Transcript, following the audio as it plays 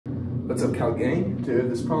What's up, Calc gang? To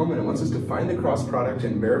this problem, and it wants us to find the cross product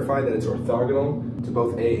and verify that it's orthogonal to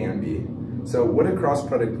both A and B. So what a cross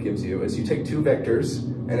product gives you is you take two vectors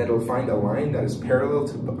and it'll find a line that is parallel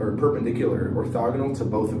to or perpendicular, orthogonal to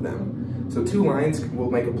both of them. So two lines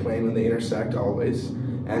will make a plane when they intersect always,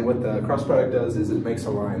 and what the cross product does is it makes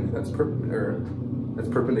a line that's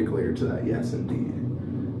perpendicular to that, yes indeed.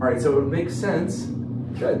 All right, so it would make sense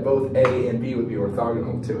that both A and B would be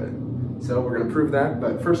orthogonal to it. So we're going to prove that,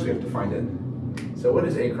 but first we have to find it. So what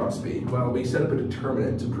is A cross B? Well, we set up a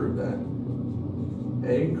determinant to prove that.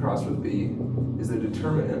 A cross with B is the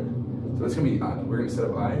determinant. So it's going to be we're going to set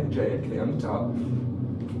up I, J, and K on the top.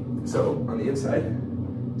 So on the inside,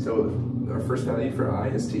 so our first value for I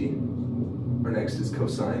is T. Our next is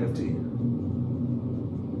cosine of T.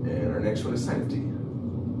 And our next one is sine of T.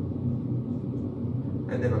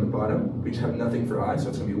 And then on the bottom, we have nothing for I, so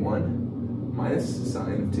it's going to be 1 minus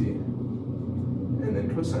sine of T. And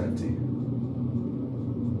then cosine of T.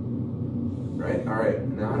 Right? All right,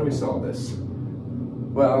 now how do we solve this?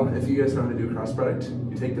 Well, if you guys know how to do a cross product,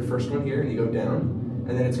 you take the first one here and you go down,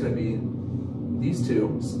 and then it's going to be these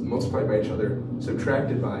two multiplied by each other,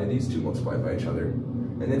 subtracted by these two multiplied by each other.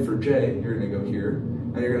 And then for J, you're going to go here,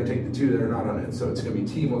 and you're going to take the two that are not on it. So it's going to be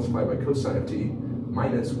T multiplied by cosine of T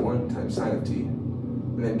minus 1 times sine of T.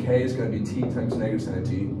 And then K is going to be T times negative sine of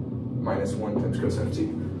T minus 1 times cosine of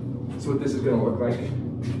T. So what this is going to look like,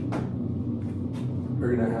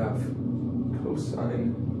 we're going to have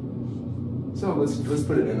cosine. So let's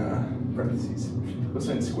put it in parentheses.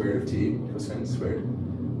 Cosine squared of T, cosine squared,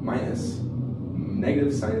 minus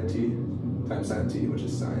negative sine of T times sine of T, which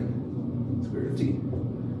is sine squared of T.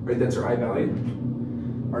 Right, that's our I value.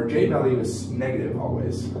 Our J value is negative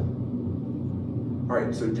always. All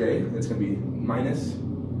right, so J, it's going to be minus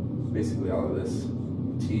basically all of this.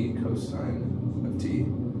 T cosine of T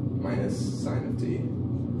minus sine of T.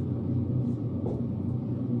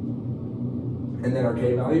 And then our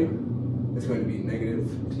K value is going to be negative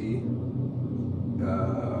T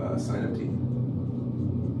sine of T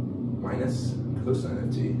minus cosine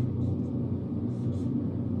of T.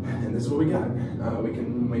 And this is what we got. We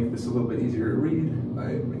can make this a little bit easier to read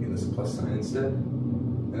by making this a plus sign instead.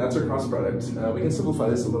 And that's our cross product. We can simplify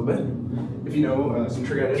this a little bit. If you know some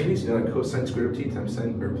trig identities, you know that cosine squared of T times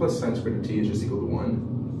sine, or plus sine squared of T is just equal to 1.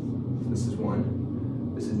 This is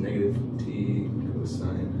 1. This is negative T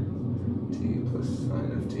cosine T plus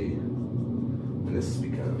sine of T. And this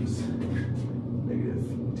becomes negative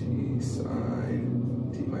T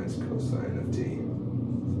sine T minus cosine of T.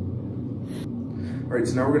 All right,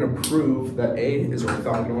 so now we're going to prove that A is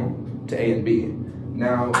orthogonal to A and B.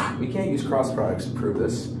 Now, we can't use cross products to prove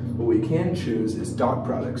this. What we can choose is dot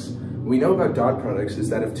products. What we know about dot products is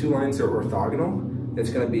that if two lines are orthogonal, it's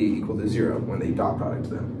going to be equal to 0 when they dot product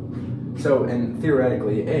them. So, and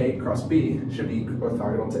theoretically, A cross B should be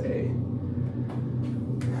orthogonal to A.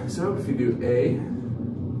 So if you do A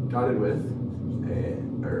dotted with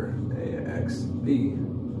AX B,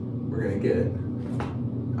 we're going to get,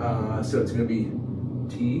 so it's going to be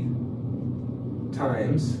T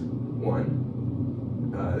times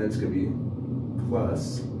 1, then it's going to be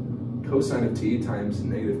plus cosine of T times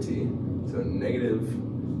negative T, so negative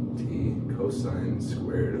T cosine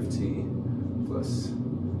squared of T plus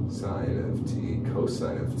sine of T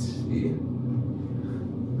cosine of T,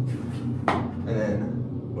 and then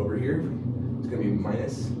over here it's going to be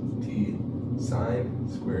minus T sine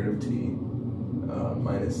squared of T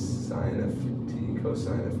minus sine of T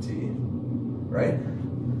cosine of T, right?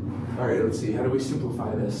 All right, let's see, how do we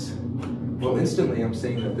simplify this? Well, instantly I'm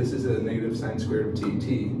saying that this is a negative sine squared of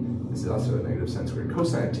T. This is also a negative sine squared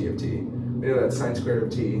cosine of T of T. We know that sine squared of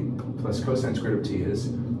T plus cosine squared of T is,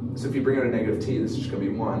 so if you bring out a negative T, this is just going to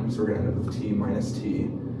be 1, so we're going to end up with T minus T.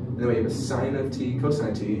 And then we have a sine of T cosine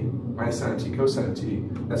of T minus sine of T cosine of T,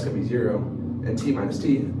 that's going to be 0, and T minus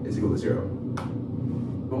T is equal to 0.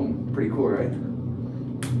 Boom, pretty cool, right?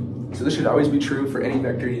 So this should always be true for any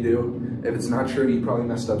vector you do. If it's not true, you probably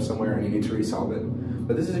messed up somewhere and you need to resolve it.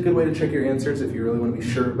 But this is a good way to check your answers if you really want to be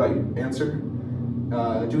sure about your answer.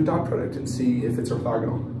 Do a dot product and see if it's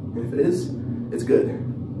orthogonal. And if it is, it's good.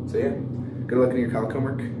 So yeah, good luck in your calc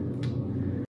homework.